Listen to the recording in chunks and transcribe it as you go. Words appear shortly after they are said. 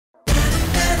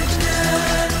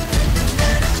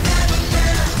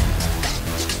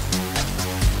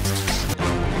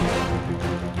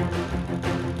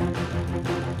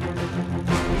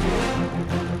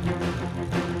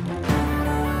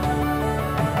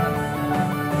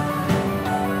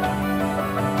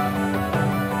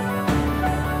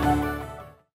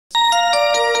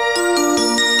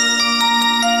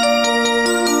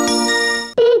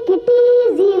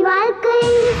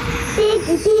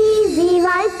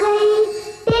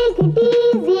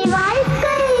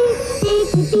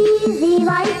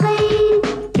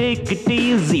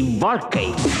Vazhkai.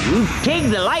 You take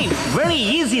the life very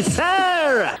easy, sir.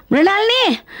 Mridalini.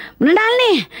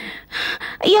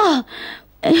 ஐயோ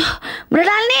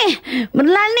மிருடாலினி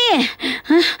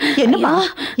என்னம்மா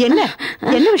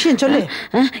என்ன விஷயம் சொல்லு.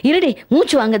 இருடி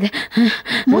மூச்சு வாங்குது.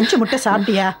 மூச்சு முட்டை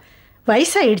சாப்பிட்டியா?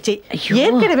 வயசாயிடுச்சு.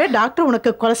 ஏற்கனவே டாக்டர்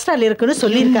உனக்கு கொலஸ்ட்ரால் இருக்குன்னு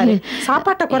சொல்லியிருக்காரு.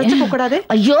 சாப்பாட்டை குறைச்சிக்க கூடாது.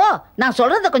 ஐயோ நான்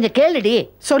சொல்றத கொஞ்சம் கேளுடி.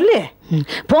 சொல்லு.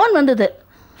 போன் வந்தது.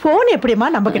 போன் எப்படிமா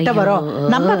நம்ம கிட்ட வரும்?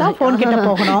 நம்ம தான் போன் கிட்ட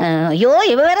போகணும். ஐயோ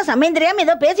இவ வேற சமயம் தெரியாம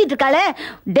ஏதோ பேசிட்டு இருக்காளே.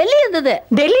 டெல்லி இருந்தது.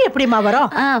 டெல்லி எப்படிமா வரும்?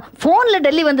 போன்ல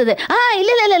டெல்லி வந்தது.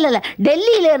 இல்ல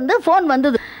டெல்லியில இருந்து போன்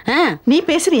வந்தது. நீ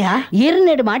பேசுறியா?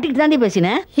 இருநேடு மாட்டிட்டு தாண்டி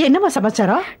பேசினேன். என்னமா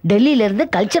சமாச்சாரம்? டெல்லியில இருந்து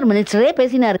கல்ச்சர் மினிஸ்டரே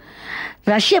பேசினாரு.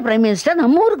 ரஷ்ய பிரைம் மினிஸ்டர்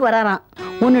நம்ம ஊருக்கு வராராம்.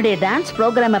 உன்னுடைய டான்ஸ்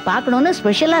ப்ரோக்ராமை பார்க்கணும்னு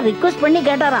ஸ்பெஷலா ரிக்வெஸ்ட் பண்ணி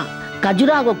கேட்டாராம்.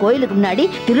 கஜுராகோ கோயிலுக்கு முன்னாடி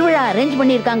திருவிழா அரேஞ்ச்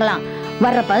பண்ணியிருக்காங்களாம்.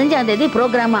 வர்ற 15ஆம் தேதி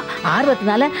ப்ரோக்ராமா.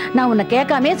 ஆர்வத்தினால நான் உன்னை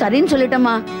கேட்காமே சரின்னு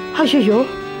சொல்லிட்டேம்மா. ஐயோ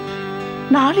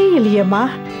நாளே இல்லையம்மா.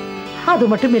 அது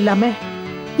மட்டும் இல்லாம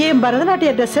என்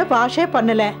பரதநாட்டிய ட்ரெஸ் வாஷே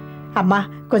பண்ணல. அம்மா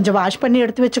கொஞ்சம் வாஷ் பண்ணி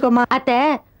எடுத்து வச்சுக்கோமா. அத்தை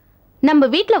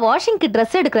நம்ம வீட்டுல வாஷிங்க்கு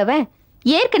ட்ரெஸ் எடுக்கிறவன்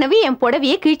ஏற்கனவே என்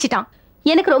புடவையே கிழிச்சிட்டான்.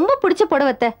 எனக்கு ரொம்ப பிடிச்ச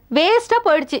புடவத்தை வேஸ்டா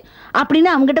போயிடுச்சு. அப்படின்னு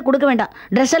அவங்ககிட்ட கொடுக்க வேண்டாம்.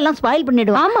 ட்ரெஸ் எல்லாம் ஸ்பாயில்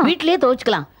பண்ணிடுவான். ஆமா வீட்லயே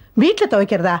துவைச்சுக்கலாம். வீட்டுல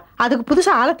துவைக்கிறதா? அதுக்கு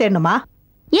புதுசா ஆளை தேடணுமா?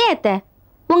 ஏன் அத்தை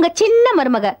உங்க சின்ன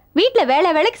மருமக வீட்டுல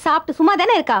வேலைக்கு சாப்பிட்டு சும்மா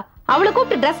தானே இருக்கா? அவளை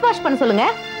கூப்பிட்டு ட்ரெஸ் வாஷ் பண்ண சொல்லுங்க.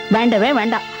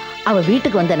 வேண்டாம். அவ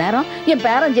வீட்டுக்கு வந்த நேரம் என்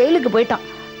பேரன் ஜெயிலுக்கு போயிட்டான்.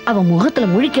 அவ முகத்துல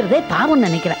முழிக்கிறதே பாவம்னு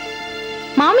நினைக்கிறேன்.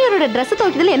 மாமியாரோட ட்ரெஸ்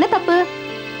துவைக்கிறதுல என்ன தப்பு?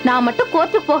 நான் மட்டும்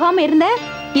கோர்ட்டுக்கு போகாம இருந்தேன்.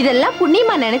 இதெல்லாம்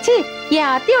புண்ணியமா நினைச்சு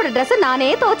என் அத்தையோட ட்ரெஸ்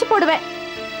நானே துவைச்சு போடுவேன்.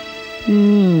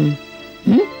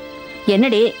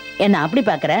 என்னடி என்ன அப்படி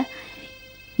பாக்குற?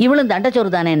 இவளும்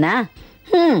தண்டச்சோறு தானே என்ன?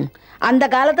 அந்த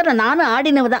காலத்துல நானும்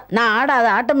ஆடினவுதான். நான் ஆடாத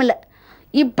ஆட்டம் இல்லை.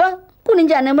 இப்ப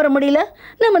குனிஞ்சா நிமிர முடியல,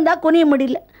 நிமிர்ந்தா குனிய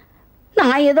முடியல.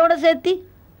 நான் எதோட சேர்த்தி?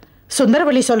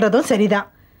 சுந்தரவழி சொல்றதும் சரிதான்.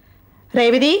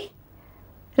 ரேவதி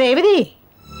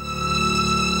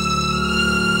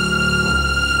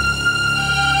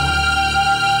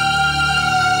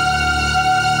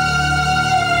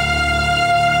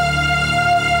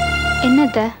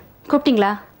என்னத்த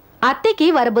கூப்பிட்டீங்களா? அத்தைக்கு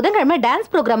வர புதன்கிழமை டான்ஸ்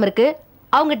ப்ரோக்ராம் இருக்கு.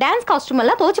 அவங்க டான்ஸ் காஸ்டியூம்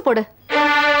எல்லாம் துவைச்சு போடு.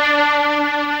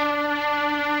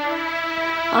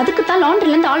 அதுக்கு தான்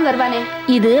லாண்டரில இருந்து ஆள் வருவானே.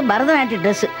 இது பரதநாட்டிய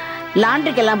ட்ரெஸ்.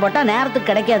 லாண்டரிக்கு எல்லாம் போட்டா நேரத்துக்கு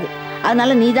கிடைக்காது.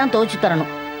 அதனால நீ தான் துவைச்சு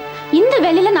தரணும். இந்த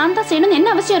வேலையில நான் தான் செய்யணும்னு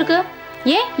என்ன அவசியம் இருக்கு?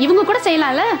 ஏன் இவங்க கூட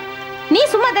செய்யலாம்ல? நீ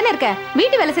சும்மா தானே இருக்க.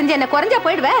 வீட்டு வேலை செஞ்சு என்ன குறைஞ்சா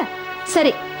போயிடுவே.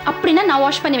 சரி அப்படின்னா நான்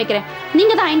வாஷ் பண்ணி வைக்கிறேன்.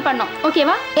 நீங்க தான் அயன் பண்ணணும்.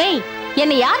 ஓகேவா? ஏய்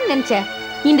என்ன யாரு நினைச்ச?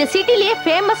 இந்த சிட்டிலேயே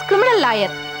ஃபேமஸ் கிரிமினல்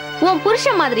லாயர். உன்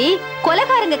புருஷன் மாதிரி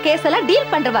கொலைகாரங்க கேஸ் எல்லாம் டீல்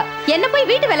பண்றவ. என்ன போய்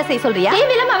வீட்டு வேலை செய்ய சொல்றியா?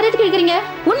 தேவையில்லாம அவரை எதுக்கு கேக்குறீங்க?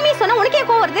 உண்மையை சொன்னா உனக்கே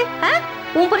கோவம் வருது.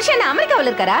 உன் புருஷன் அமெரிக்காவில்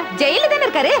இருக்காரா? ஜெயில தானே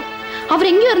இருக்காரு. அவர்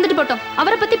எங்கேயும் இருந்துட்டு போட்டோம்.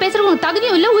 அவரை பத்தி பேசுறவங்களுக்கு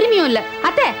தகுதியும் இல்ல, உரிமையும் இல்ல.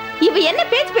 அத்தை இவ என்ன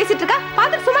பேச்சு பேசிட்டு இருக்கா?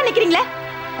 பாத்துட்டு சும்மா நிக்கிறீங்களே.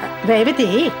 ரேவதி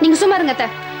நீங்க சும்மா இருங்க அத்தை.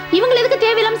 இவங்க எதுக்கு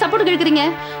தேவையில்லாம சப்போர்ட் கேக்குறீங்க?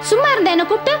 சும்மா இருந்தா என்ன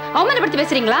கூப்பிட்டு அவமானப்படுத்தி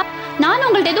பேசுறீங்களா? நானும்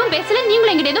உங்கள்ட்ட எதுவும் பேசல,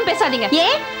 நீங்களும் எங்கிட்ட எதுவும் பேசாதீங்க.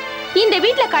 ஏன் இந்த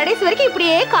வீட்ல கடைசி வரைக்கும்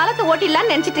இப்படியே காலத்தை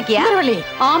ஓட்டிடலாம்னு நினைச்சிட்டு இருக்கியா?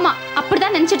 ஆமா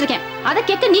அப்படிதான் நினைச்சிட்டு இருக்கேன். அதை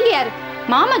கேட்க நீங்க யாரு?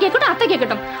 மாமா கேட்கட்டும், அத்தை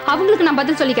கேட்கட்டும், அவங்களுக்கு நான்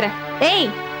பதில் சொல்லிக்கிறேன். ஏய்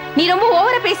நீ ரொம்ப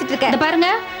ஓவரா பேசிட்டு இருக்க. பாருங்க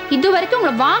இது வரைக்கும்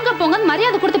உங்களை வாங்க போங்கன்னு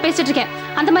மரியாதை கொடுத்து பேசிட்டு இருக்கேன்.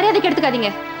 அந்த மரியாதைக்கு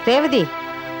எடுத்துக்காதீங்க. ரேவதி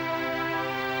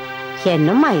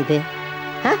என்னம்மா இது?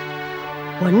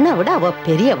 உன்னை விட அவ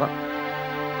பெரியவ.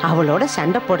 அவளோட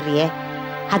சண்டை போடுறியே,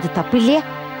 அது தப்பு இல்லையா?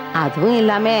 அதுவும்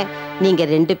இல்லாம நீங்க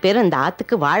 2 பேரும் இந்த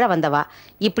ஆத்துக்கு வாழ வந்தவா.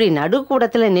 இப்படி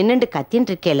நடுக்கூடத்துல நின்னுட்டு கத்தின்னு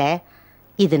இருக்கேல,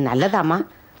 இது நல்லதாமா?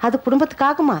 அது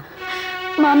குடும்பத்துக்காகுமா?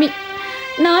 மாமி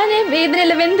நானே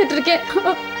வேதனையில வெந்துட்டு இருக்கேன்.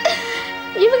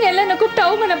 இவங்க எல்லாம் என்ன கூப்பிட்டு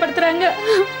அவமானப்படுத்துறாங்க.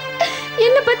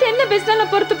 என்ன பத்தி என்ன பேசினா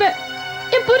நான் பொறுத்துப்பேன்.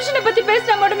 என் புருஷனை பத்தி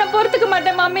பேசினா மட்டும் நான் பொறுத்துக்க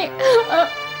மாட்டேன் மாமி.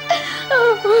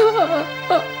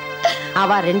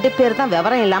 அவ 2 பேர் தான்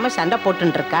விவரம் இல்லாம சண்டை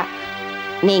போட்டு இருக்கா.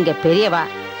 நீங்க பெரியவா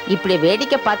இப்படி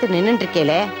வேடிக்கை பார்த்து நின்னுட்டு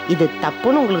இருக்கேல, இது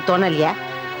தப்புன்னு உங்களுக்கு தோணலையா?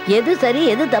 எது சரி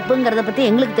எது தப்புங்கிறத பத்தி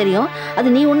எங்களுக்கு தெரியும். அது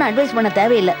நீ ஒன்னும் அட்வைஸ் பண்ண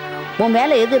தேவையில்லை. உன்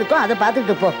மேல எது இருக்கோ அதை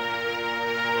பார்த்துட்டு போ.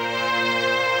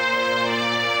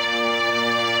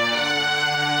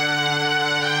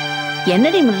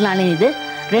 என்னடி மிருளாளினி இது?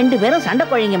 2 பேரும் சண்டை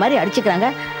குழந்தைங்க மாதிரி அடிச்சுக்கிறாங்க.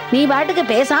 நீ பாட்டுக்கு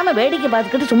பேசாம வேடிக்கை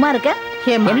பார்த்துக்கிட்டு சும்மா இருக்க.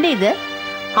 என்னடி இது?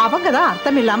 அவங்கதான்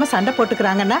அர்த்தம் இல்லாம சண்டை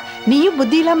போட்டுக்கிறாங்கன்னா நீயும்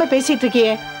புத்தி இல்லாம பேசிட்டு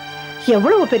இருக்கியே.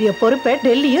 எவ்வளவு பெரிய பொறுப்பை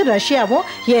டெல்லியும் ரஷ்யாவும்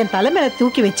என் தலைமையில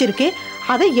தூக்கி வச்சிருக்கு.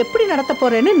 அதை எப்படி நடத்த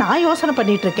போறேன்னு நான் யோசனை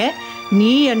பண்ணிட்டு இருக்கேன். நீ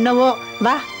என்னவோ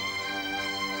வா.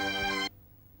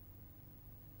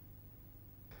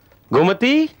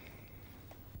 கோமதி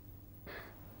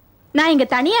நான் இங்க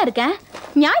தனியா இருக்கேன்.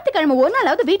 ஞாயிற்றுக்கிழமை ஒரு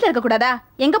நாளாவது வீட்டுல இருக்க கூடாதா?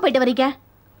 எங்க போயிட்டு வரீங்க?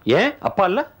 ஏன் அப்பா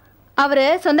இல்ல? அவரு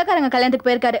சொந்தக்காரங்க கல்யாணத்துக்கு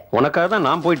போயிருக்காரு. உனக்காக தான்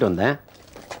நான் போயிட்டு வந்தேன்.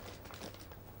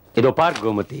 இதோ பார்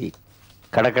கோமதி,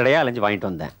 கடைக்கடையா அலைஞ்சு வாங்கிட்டு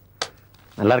வந்தேன்.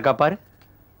 நல்லா இருக்கா பாரு.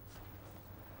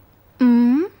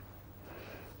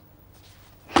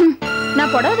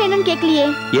 நான் புடவை வேணும்னு கேட்கலையே.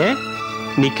 ஏன்?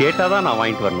 நீ கேட்டாதான் நான்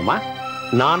வாங்கிட்டு வரணுமா?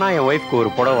 நானா என் ஒய்ஃப்க்கு ஒரு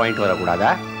புடவை வாங்கிட்டு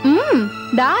வரக்கூடாதா?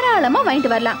 தாராளமா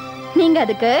வாங்கிட்டு வரலாம். நீங்க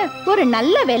அதுக்கு ஒரு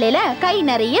நல்ல வேலையில கை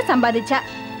நிறைய சம்பாதிச்சா.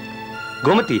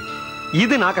 கோமதி,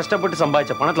 இது நான் கஷ்டப்பட்டு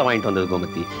சம்பாதிச்ச பணத்துல வாங்கிட்டு வந்தது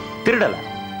கோமதி, திருடல.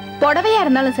 புடவையா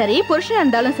இருந்தாலும் சரி, புருஷனா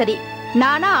இருந்தாலும் சரி,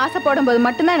 நானா ஆசை போடும் போது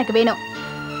மட்டும்தான் எனக்கு வேணும்.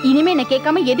 இனிமே என்ன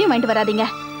கேட்காம எதையும் வாங்கிட்டு வராதீங்க.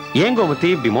 ஏன் கோமதி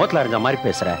இப்படி மோத்துல அறிஞ்ச மாதிரி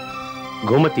பேசுற?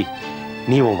 கோமதி,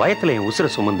 நீ உன் வயத்துல என் உசுர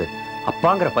சுமந்து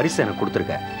அப்பாங்கிற பரிசு எனக்கு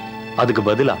கொடுத்துருக்க. அதுக்கு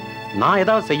பதிலா நான்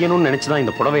ஏதாவது செய்யணும்னு நினைச்சுதான்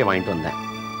இந்த புடவையை வாங்கிட்டு வந்தேன்.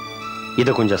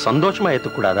 இதை கொஞ்சம் சந்தோஷமா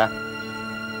ஏத்துக்கூடாதா?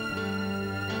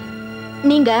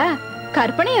 நீங்க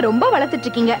கற்பனைய ரொம்ப வளர்த்துட்டு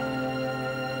இருக்கீங்க.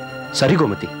 சரி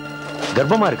கோமதி,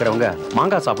 கர்ப்பமா இருக்கிறவங்க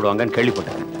மாங்காய் சாப்பிடுவாங்கன்னு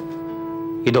கேள்விப்பட்டேன்.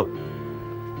 இதோ.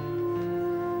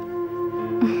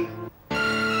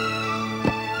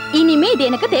 இனிமே இது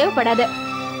எனக்கு தேவைப்படாது.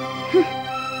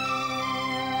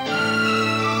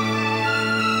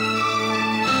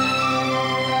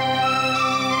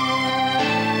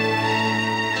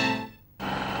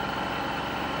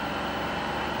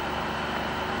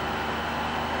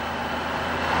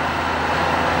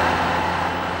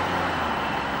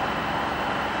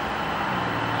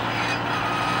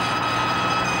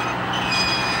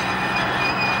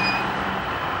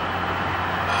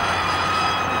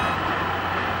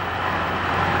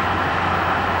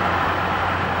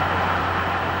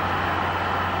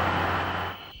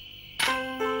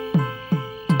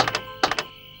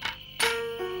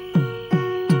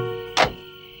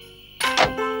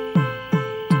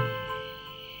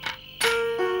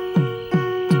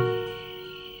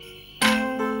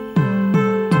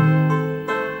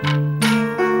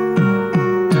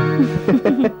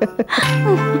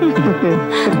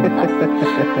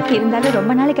 இருந்தாலும்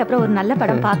ரொம்ப நாளைக்கு அப்புறம் ஒரு நல்ல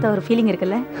படம் பார்த்த ஒரு ஃபீலிங்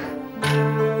இருக்குல்ல?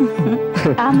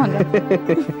 ஆமாங்க.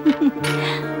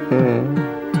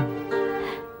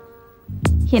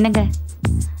 என்னங்க,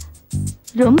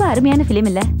 ரொம்ப அருமையான ஃபிலிம்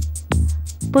இல்ல?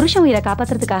 புருஷன் உயிரை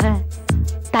காப்பாத்துறதுக்காக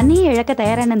தன்னையே இழக்க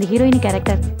தயாரான அந்த ஹீரோயின்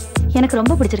கேரக்டர் எனக்கு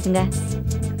ரொம்ப பிடிச்சிருக்குங்க.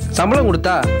 சம்பளம்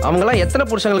கொடுத்தா அவங்களாம் எத்தனை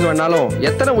புருஷங்களுக்கு வேணாலும்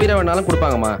எத்தனை உயிரை வேணாலும்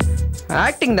கொடுப்பாங்கம்மா.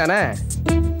 ஆக்டிங் தானே,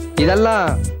 இதெல்லாம்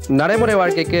நடைமுறை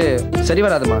வாழ்க்கைக்கு சரி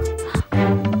வராதுமா.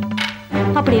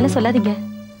 அப்படியெல்லாம் சொல்லாதீங்க.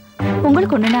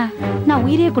 உங்களுக்கு ஒண்ணுனா நான்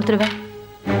உயிரையே கொடுத்துருவேன்.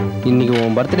 இன்னைக்கு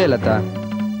உன் பர்த்டே இல்லத்தா,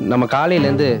 நம்ம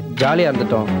காலையிலேருந்து ஜாலியாக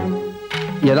இருந்துட்டோம்.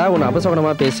 ஏதாவது ஒன்று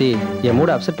அபசகனமாக பேசி என்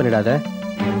மூட அப்செட் பண்ணிடாத.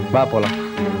 வா போகலாம்.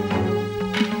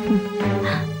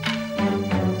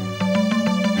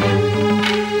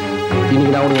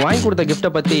 இன்னைக்கு நான் உனக்கு வாங்கி கொடுத்த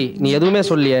கிஃப்டை பற்றி நீ எதுவுமே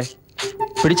சொல்லியே.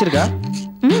 பிடிச்சிருக்கா?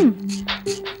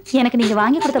 எனக்கு நீங்க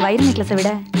வாங்கி கொடுத்த வைர நெக்லஸை விட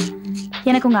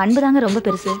எனக்கு உங்க அன்பு தாங்க ரொம்ப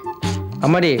பெருசு.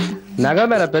 அம்மாடி, நகை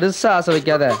மேல பெருசா ஆசை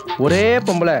வைக்காத ஒரே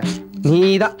பொம்பளை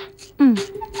நீதான்.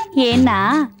 ஏன்னா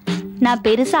நான்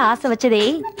பெருசா ஆசை வச்சதே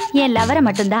என் லவரை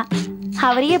மட்டும்தான்.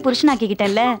 அவரையே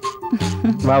புருஷனாக்கிக்கிட்டேன்ல.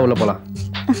 வா உள்ள போலாம்.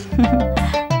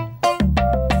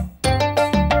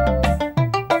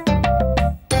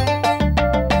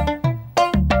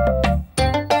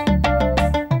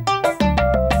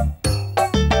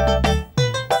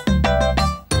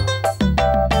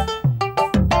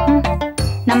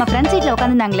 நம்ம ஃப்ரெண்ட் சீட்ல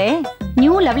உட்காந்துருந்தாங்களே,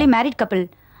 நியூ லவ்லி மேரிட் கப்பிள்,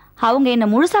 அவங்க என்ன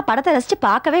முழுசா படத்தை ரசிச்சு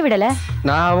பார்க்கவே விடல.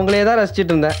 நான் அவங்களே தான்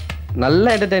ரசிச்சிட்டு இருந்தேன்.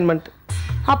 நல்ல என்டர்டெயின்மெண்ட்.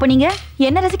 அப்ப நீங்க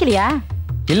என்ன ரசிக்கலையா?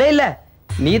 இல்ல இல்ல,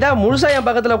 நீ தான் முழுசா என்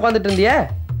பக்கத்துல உட்காந்துட்டு இருந்திய.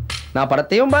 நான்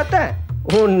படத்தையும் பார்த்தேன்,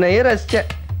 உன்னையும் ரசிச்சேன்.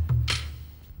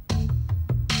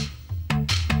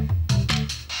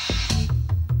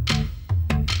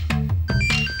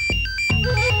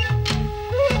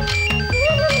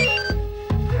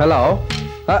 ஹலோ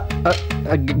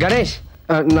கணேஷ்,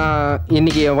 நான்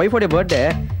இன்னைக்கு என் ஒய்ஃபோடைய பர்த்டே.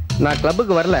 நான்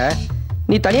கிளப்புக்கு வரல,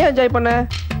 நீ தனியாக என்ஜாய் பண்ண.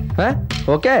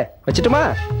 ஓகே, வச்சுட்டுமா?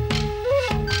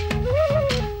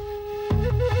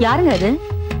 யாருங்க அது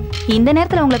இந்த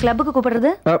நேரத்தில் உங்களை கிளப்புக்கு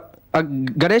கூப்பிடுறது?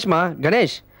 கணேஷ்மா,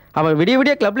 கணேஷ். அவன் விடிய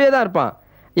விடிய கிளப்லேயே தான் இருப்பான்.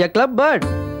 என் கிளப் பேர்ட்.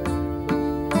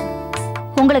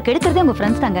 உங்களை கெடுக்கிறதே உங்க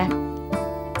ஃப்ரெண்ட்ஸ் தாங்க.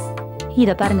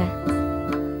 இதை பாருங்க,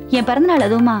 என் பிறந்தநாள்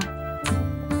அதுவுமா.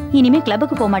 இனிமே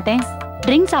கிளப்புக்கு போக மாட்டேன்,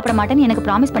 ட்ரிங்க் சாப்பிட மாட்டேன்னு எனக்கு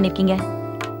ப்ராமிஸ் பண்ணிருக்கீங்க.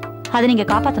 அதை நீங்க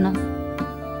காப்பாற்றணும்.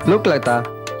 லுக் லதா,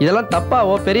 இதெல்லாம்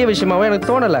தப்பாவோ பெரிய விஷயமாவோ எனக்கு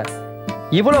தோணல.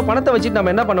 இவ்வளோ பணத்தை வச்சுட்டு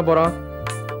நம்ம என்ன பண்ண போறோம்?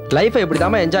 லைஃபை எப்படி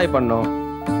தாம என்ஜாய் பண்ணோம்.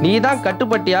 நீ தான்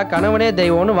கட்டுப்பட்டியா கணவனே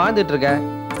தெய்வம்னு வாழ்ந்துட்டு இருக்க.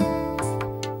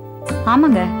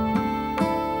 ஆமாங்க,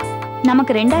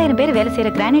 நமக்கு 2000 பேர் வேலை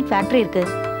செய்யற கிரானைட் ஃபேக்டரி இருக்கு.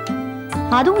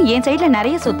 அதுவும் என் சைட்ல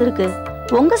நிறைய சொத்து இருக்கு,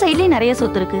 உங்க சைட்லயும் நிறைய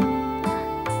சொத்து இருக்கு.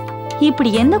 இப்படி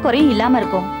எந்த குறையும் இல்லாம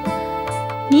இருக்கும்.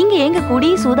 நீங்க எங்க கூடி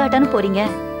சூதாட்டன்னு போறீங்க?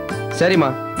 சரிம்மா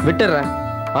விட்டுடுறேன்.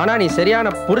 ஆனா நீ சரியான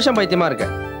புருஷன் பைத்தியமா இருக்க.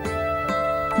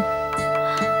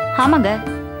 ஆமாங்க,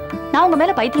 நான் உங்க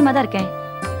மேல பைத்தியமா தான் இருக்கேன்.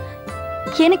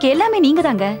 எனக்கு எல்லாமே நீங்க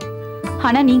தாங்க.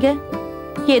 ஆனா நீங்க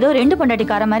ஏதோ 2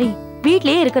 பொண்டாட்டிக்கார மாதிரி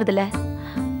வீட்லயே இருக்கிறது இல்ல.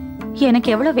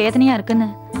 எனக்கு எவ்வளவு வேதனையா இருக்குன்னு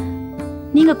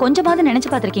நீங்க கொஞ்சமாவது நினைச்சு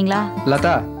பாத்திருக்கீங்களா?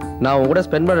 லதா, நான் உன் கூட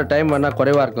ஸ்பெண்ட் பண்ற டைம் வேணா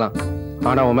குறைவா இருக்கலாம்.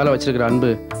 ஆனா உன் மேல வச்சிருக்கிற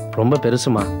அன்பு ரொம்ப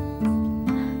பெருசுமா.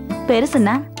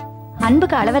 பெருசுன்னா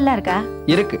அன்புக்கு அளவெல்லாம் இருக்கா?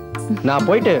 இருக்கு. நான்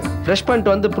போயிட்டு ஃப்ரெஷ்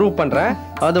பண்ணிட்டு வந்து ப்ரூவ் பண்றேன்.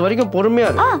 அது வரைக்கும் பொறுமையா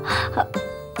இரு.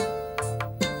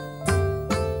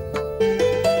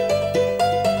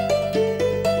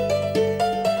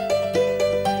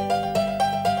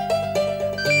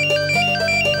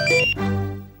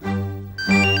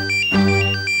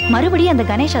 மறுபடியும் அந்த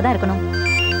கணேஷா தான் இருக்கணும்.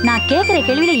 நான் கேக்குற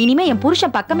கேள்வியில இனிமே என்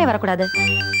புருஷன் பக்கமே வரக்கூடாது.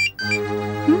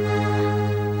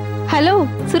 ஹலோ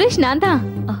சுரேஷ், நான் தான்.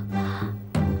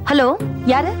 ஹலோ,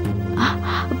 யாரு?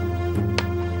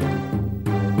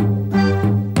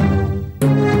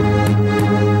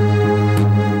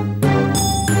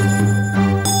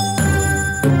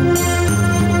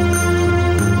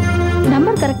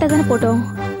 நம்பர் கரெக்டா தானே போட்டோம்,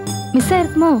 மிஸ்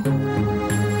ஆயிருக்குமோ?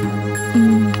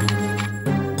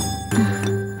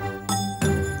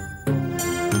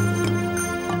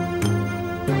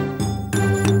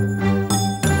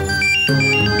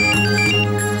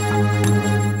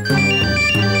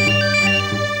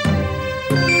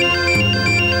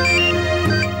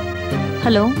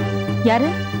 ஹலோ, யாரு?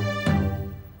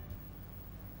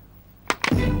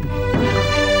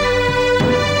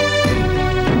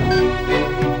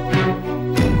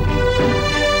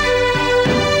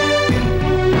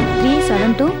 த்ரீ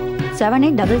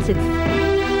 727866.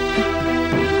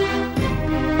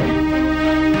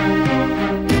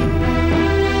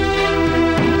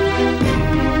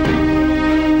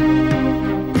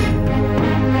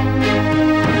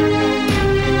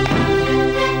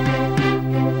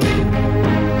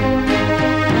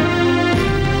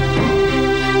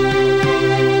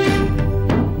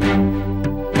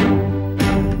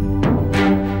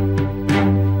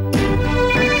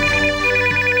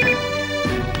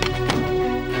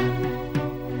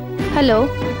 ஹலோ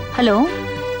ஹலோ,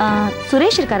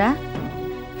 சுரேஷ் இருக்காரா?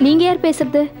 நீங்க யார்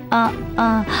பேசுறது?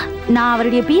 நான்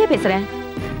அவருடைய பிஏ பேசுறேன்.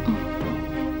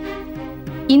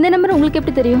 இந்த நம்பர் உங்களுக்கு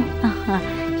எப்படி தெரியும்?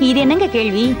 இது என்னங்க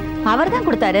கேள்வி? அவர் தான்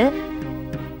கொடுத்தாரு.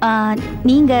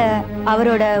 நீங்க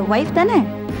அவரோட ஒய்ஃப் தானே?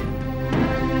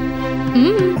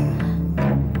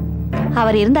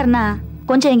 அவர் இருந்தாருன்னா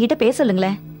கொஞ்சம் என்கிட்ட பேச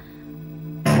சொல்லுங்களேன்.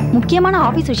 முக்கியமான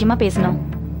ஆபீஸ் விஷயமா பேசணும்.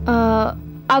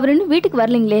 அவர் இன்னும் வீட்டுக்கு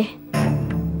வரலீங்களே.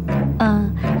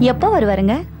 எப்போ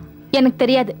வருவாருங்க? எனக்கு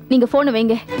தெரியாது, நீங்க போனை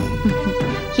வைங்க.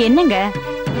 என்னங்க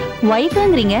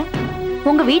ஒய்ஃப்ங்கிறீங்க,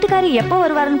 உங்க வீட்டுக்காரி எப்போ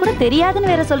வருவாருன்னு கூட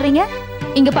தெரியாதுன்னு வேற சொல்றீங்க.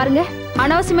 இங்க பாருங்க,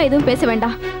 அனாவசியமா எதுவும் பேச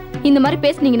வேண்டாம். இந்த மாதிரி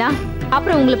பேசுனீங்கன்னா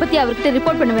அப்புறம் உங்களை பத்தி அவர்கிட்ட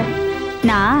ரிப்போர்ட் பண்ணுவேன்.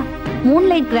 நான்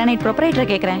மூன்லைட் கிரானைட்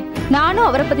ப்ரொப்ரைட்டர் கேக்குறேன். நானும்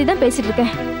அவரை பத்தி தான் பேசிட்டு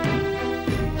இருக்கேன்.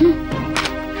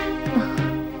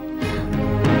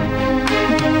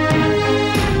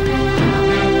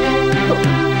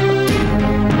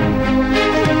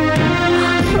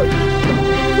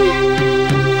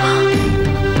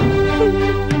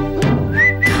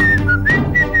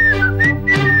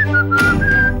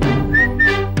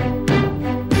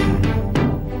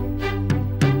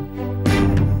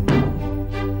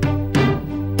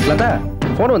 லதா,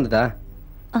 போன் வந்துதா?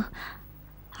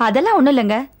 அதெல்லாம் ஒண்ணும்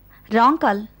இல்லைங்க, ராங்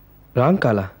கால். ராங்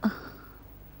காலா?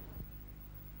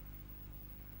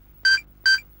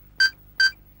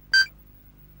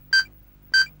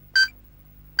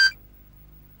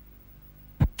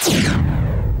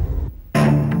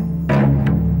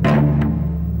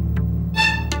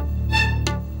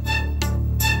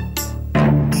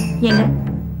 ஏங்க,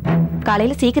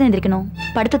 காலையில சீக்கிரம் எந்திரிக்கணும்,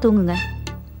 படுத்து தூங்குங்க.